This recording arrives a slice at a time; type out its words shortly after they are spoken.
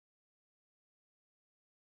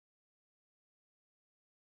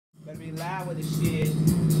Better be live with this shit.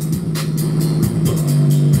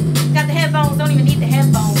 Got the headphones, don't even need the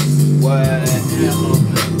headphones. What?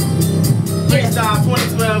 Freestyle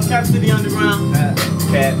 2012, Cap City Underground.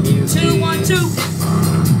 Cat music.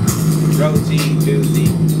 212. Rro G, Duzzy,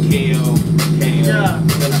 KO.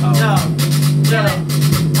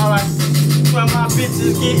 Alright. Well, my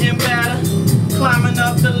bitches getting better. Climbing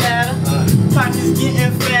up the ladder. Pockets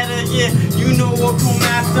getting fatter, yeah. You know what come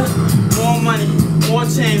after. More money, more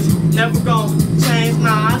change. Never gon' change,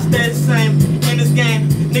 nah, I stay the same in this game.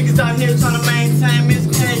 Niggas out here tryna maintain Miss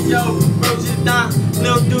K, yo. Rro G done.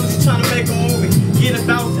 Lil Duzzy tryna make a movie. Get it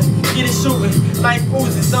bouncing, get it shooting. Like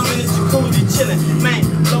Uzi, I'm in the jacuzzi chillin'. Man,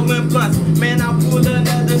 blowing blunts. Man, I pull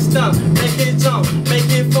another stunt. Make it jump, make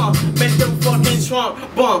it fun. Make the fucking trunk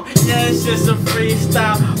bump. Yeah, it's just a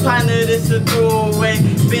freestyle. Partner, this a throwaway.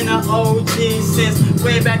 Been an OG since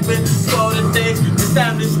way back before the days.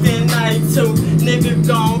 Established in 92. Nigga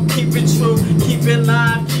gon' keep it true. Keep it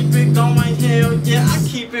live, keep it going. Hell yeah, I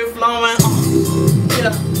keep it flowing.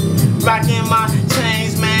 Yeah. Rockin' my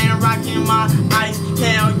chains, man, rockin' my ice.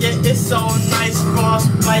 Hell yeah, it's so nice. Cross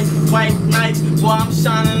white nights. Boy, I'm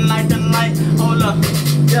shining like a light. Hold up,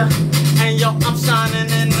 yeah. And yo, I'm shining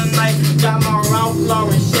in the night. Got my Ralph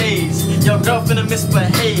Lauren shades. Yo, girl finna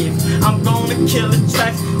misbehave. I'm gonna kill the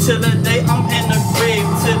tracks till the day I'm in the grave.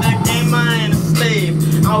 Till the game I ain't a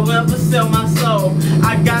slave. I'll never sell my soul.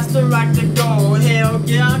 I got to rock the gold. Hell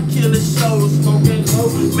yeah, I kill the show. Smoking low,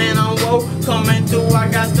 man, I'm woke. Coming through, I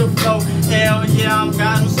got the flow. Hell yeah, I'm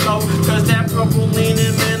got 'em slow. Cause that purple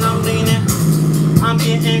leaning, man, I'm leaning. I'm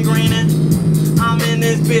getting greenin'. I'm in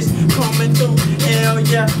this bitch coming through. Hell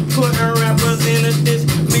yeah, putting rappers in a ditch.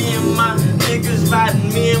 Me and my niggas riding,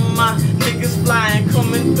 me and my niggas flying,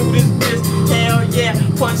 coming through this bitch. Hell yeah,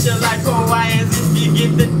 punching like Hawaiians if you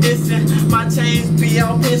get the distance. My chains be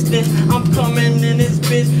all piston. I'm coming in this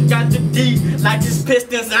bitch, got the D like it's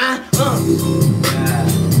Pistons.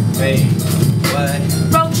 Hey, what?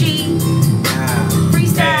 Rro G.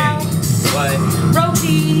 Freestyle. Hey, what? Rro G.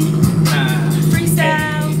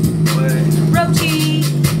 Freestyle. What? Rro G.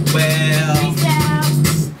 Well, Freestyle.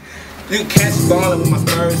 you can catch ballin' with my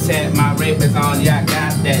Spurs hat, my rappers on, yeah, I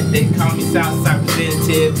got that. They call me Southside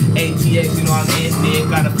representative, ATX, you know I'm getting it.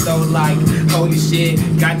 Got a flow like, holy shit,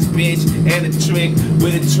 got your bitch and a trick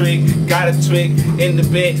with a trick. Got a trick in the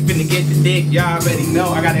bed, finna get the dick, y'all already know.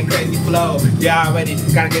 I got that crazy flow, y'all already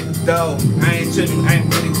gotta get the dough. I ain't tripping, I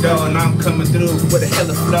ain't really dough, and I'm coming through with a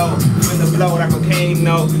hella flow. Finna blow like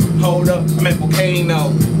volcano, hold up, I'm at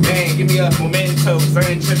volcano. Man, give me a memento, cause I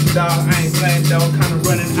ain't tripping, dog, I ain't slaying though. Kinda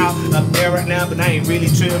running out up there right now, but I ain't really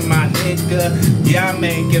tripping, my nigga. Yeah, I'm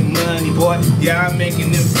making money, boy. Yeah, I'm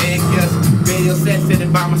making them figures. Video sets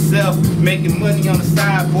it by myself, making money on the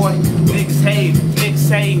side, boy. Niggas hate.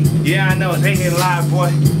 Yeah, I know, they ain't lie,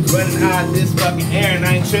 boy. Running out of this fucking air, and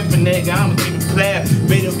I ain't tripping, nigga. I'm a different player.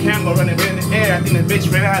 Video camera running in the air. I think the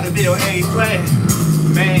bitch ran out of video, ain't playing.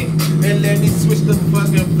 Man, they let me switch the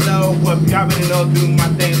fucking flow up. Y'all already know, do my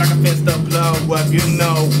thing like a fist up blow up. You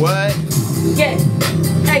know what? Yeah.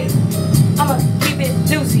 Hey, I'ma keep it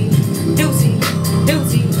Duzzy.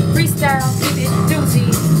 Freestyle, keep it Duzzy.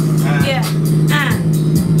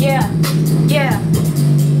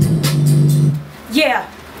 Yeah.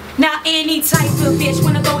 Now any type of bitch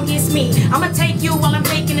wanna go against me, I'ma take you while I'm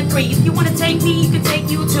taking a 3. If you wanna take me, you can take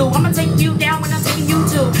you too. I'ma take you down when I'm taking you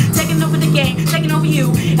too. Taking over the game, taking over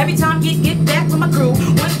you. Every time get back with my crew.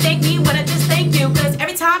 Wanna thank me, wanna just thank you. Cause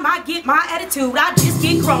every time I get my attitude, I just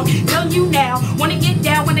get grown. Tell you now, wanna get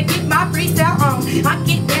down, wanna get my freestyle on. I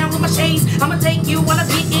get down with my shades, I'ma take you while I'm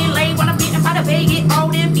getting laid. While I'm getting by the bay, get all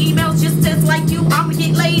them females just as like you. I'ma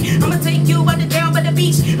get laid, I'ma take you by the down by the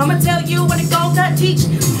beach. I'ma tell you when to go to teach.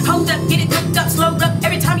 Hold up, get it cooked up, slowed up.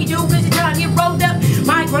 Every time you do, cause you're trying to get rolled up.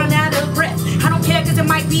 Might run out of breath. I don't care cause it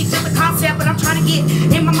might be just a concept, but I'm trying to get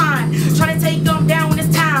in my mind. Trying to take them down when it's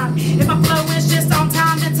time. If my flow is just on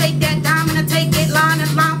time, then take that diamond and take it line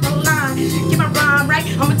and line for line. Get my rhyme right,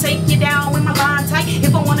 I'ma take you down with my line tight.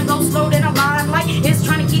 If I wanna go slow, then I'm line light. It's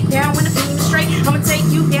trying to get down when the beam is straight. I'ma take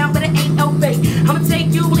you down, but it ain't no fake. I'ma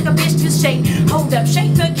take you like a bitch, just shake. Hold up,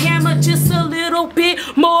 shake the camera just a little bit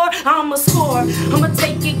more. I'ma score, I'ma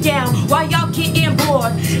take it down while y'all getting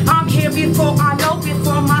bored. I'm here before I know,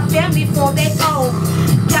 before my family, before they own.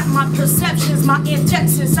 Got my perceptions, my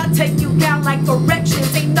injections. I take you down like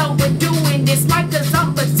corrections. They know we're doing this right, cause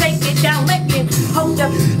I'ma take it down. Hold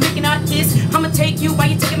up, looking at this. I'ma take you while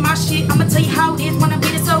you taking my shit. I'ma tell you how it is when I'm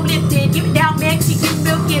getting so lifted. Give it down, man, see you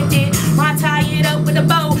feel gifted. I'ma tie it up with a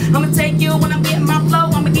bow. I'ma take you when I'm getting my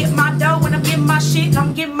flow. I'ma get my dough when I'm getting my shit.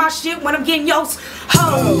 I'm getting my shit when I'm getting yours.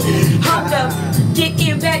 Hold up,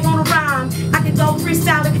 getting back on the rhyme. I can go go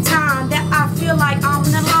freestyle every time that I feel like I'm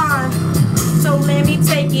in the line. So let me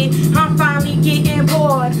take it, I'm finally getting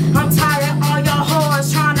bored. I'm tired of all your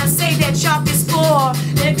whores trying to say that y'all can score.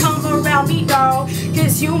 Then come around me, dog,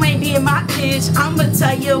 cause you ain't being my bitch. I'ma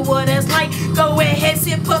tell you what it's like. Go ahead,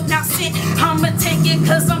 sit up, now sit. I'ma take it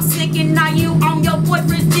cause I'm sick and now you on your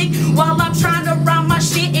boyfriend's dick. While I'm trying to rhyme my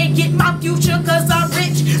shit and get my future cause I'm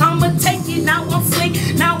rich. I'ma take it, now I'm slick,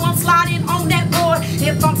 now I'm sliding on that board.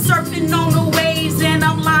 If I'm surfing on the waves and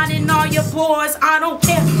I'm lining all your boards, I don't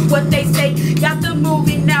care what they say. Got the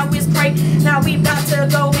movie, now it's great. Now we about to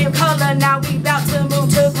go in color, now we about to move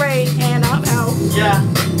to gray, and I'm out. Yeah,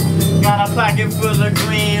 got a pocket full of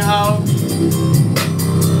green, ho.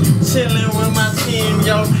 Chillin' with my team,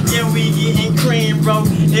 yo. Yeah, we getting cream, bro.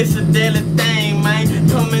 It's a daily thing, man.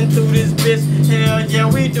 Coming through this bitch, hell yeah,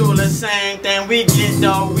 we do the same thing. We get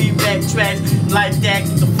dog, we backtrack like that,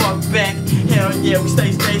 get the fuck back. Hell yeah, we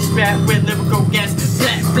stay strapped with lyrical gas.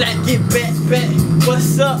 Black, get back.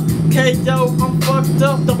 What's up? K.O., I'm fucked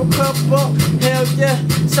up, double cup up. Hell yeah,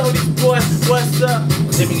 show these boys what's up.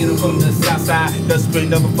 Let me get them from the south side, the spring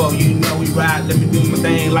double four, you know we ride. Let me do my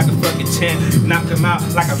thing like a fucking champ. Knock them out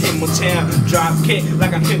like I'm hitting my champ. Drop kick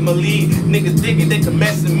like I'm hitting my lead. Niggas digging, they can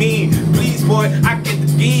mess with me. Please boy, I get the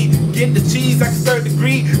deed. Get the cheese like a third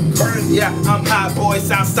degree. Burn, yeah, I'm high boy.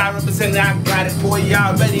 Southside representing, I got it boy.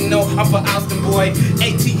 Y'all already know I'm for Austin boy.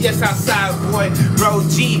 ATS outside boy. Rro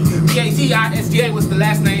G Batista was the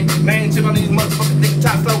last name. Man, chip on these motherfuckers, niggas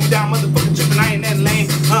try to slow me down, motherfucking tripping, I ain't that lame.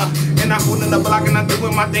 And I'm pulling up block and I'm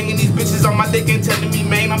doing my thing, and these bitches on my dick ain't telling me,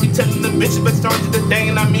 man. I be telling them bitches, but start to the thing,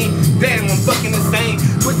 and I mean, damn, I'm fucking insane.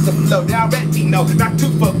 With the flow, they already know. Not to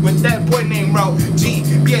fuck with that boy named Rro G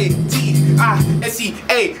Batista,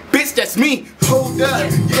 bitch, that's me. Hold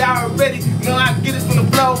up, yeah, I already know I get it from the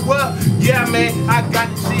blow up. Yeah, man, I got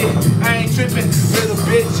the shit. I ain't tripping, little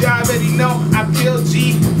bitch. Y'all already know I kill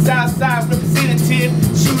G. Southside representative,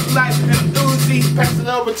 shoot life and Duzzy. Pass it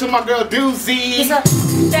over to my girl Duzzy. It's a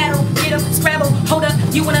battle, get up, scrabble. Hold up,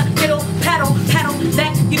 you wanna middle paddle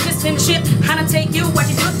that you just in the ship. I'ma take you, watch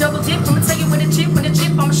you do a double dip. I'ma take you with a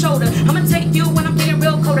chip on my shoulder. I'ma take you when I'm getting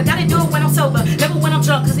real cold. I gotta do it when I'm sober, never when I'm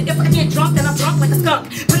drunk. Cause if I get drunk, then I'm drunk like a skunk.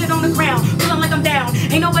 Put it on the ground, feeling like I'm down.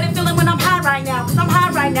 Ain't nobody feeling when I'm high right now. Cause I'm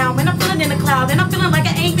high right now, man, I'm feeling in the cloud. And I'm feeling like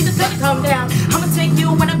I ain't been just gonna come down. I'ma take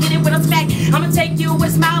you when I'm getting with a smack. I'ma take you with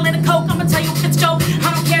a smile and a coke. I'ma tell you it's a joke.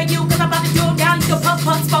 I don't care you, cause I'm about to do it down. You can puff,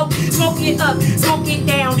 smoke. Smoke it up, smoke it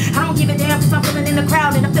down. I don't give a damn cause I'm feeling in the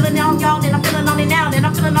crowd. And I'm feeling on y'all, and I'm feeling on it now. And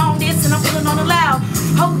I'm feeling on this, and I'm feeling on the loud.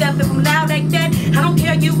 Hold up, if I'm loud like that, I don't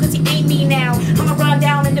care you cause you ain't me now. I'ma run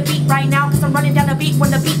down in the beat right now, cause I'm running down the beat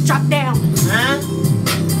when the beat drop down. Huh?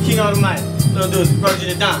 King on the mic, little Duzzy, Rro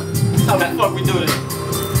G Batista. How the fuck we do this?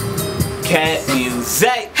 Cat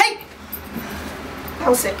music. Hey! That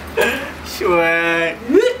was sick. Sure.